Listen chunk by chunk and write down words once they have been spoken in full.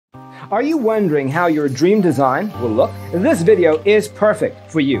Are you wondering how your dream design will look? This video is perfect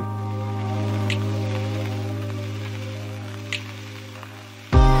for you.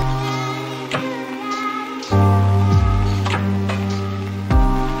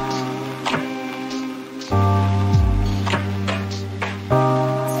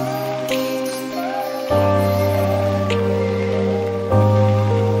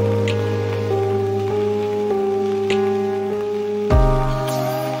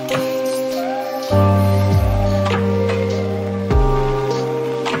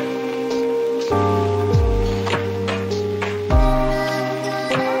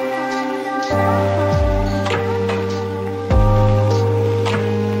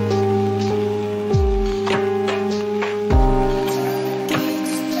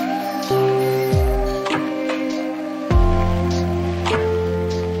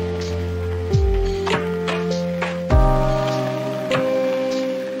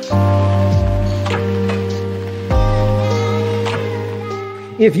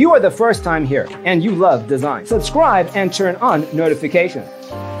 If you are the first time here and you love design, subscribe and turn on notifications.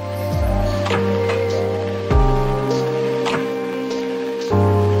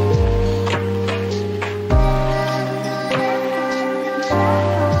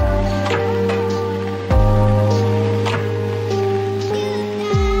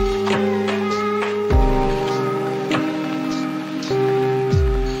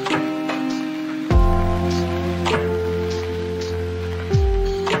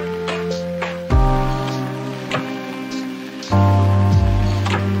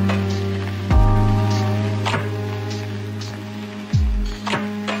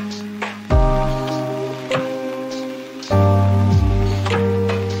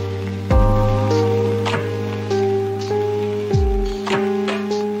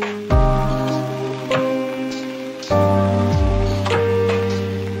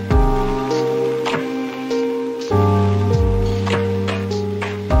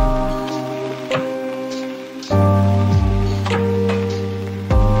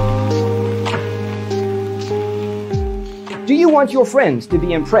 Do you want your friends to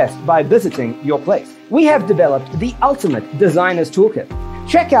be impressed by visiting your place? We have developed the ultimate designer's toolkit.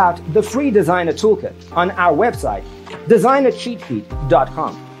 Check out the free designer toolkit on our website,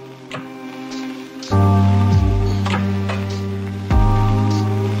 designercheatsheet.com.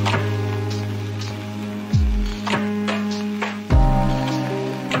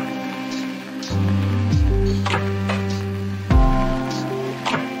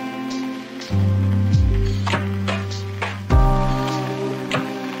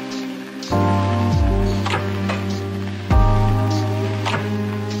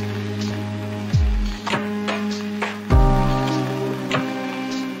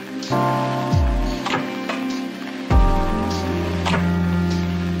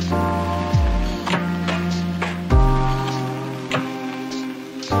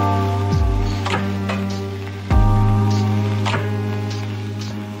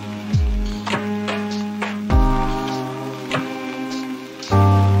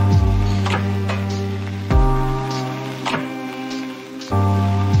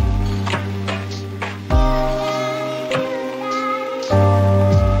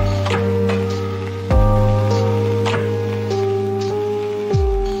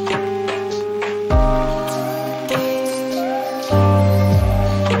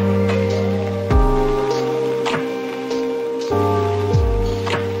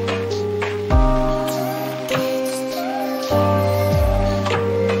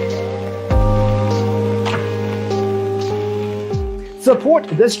 Support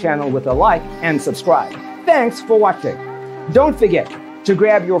this channel with a like and subscribe. Thanks for watching. Don't forget to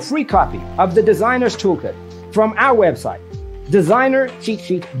grab your free copy of the Designer's Toolkit from our website,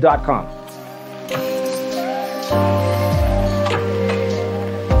 designercheatsheet.com.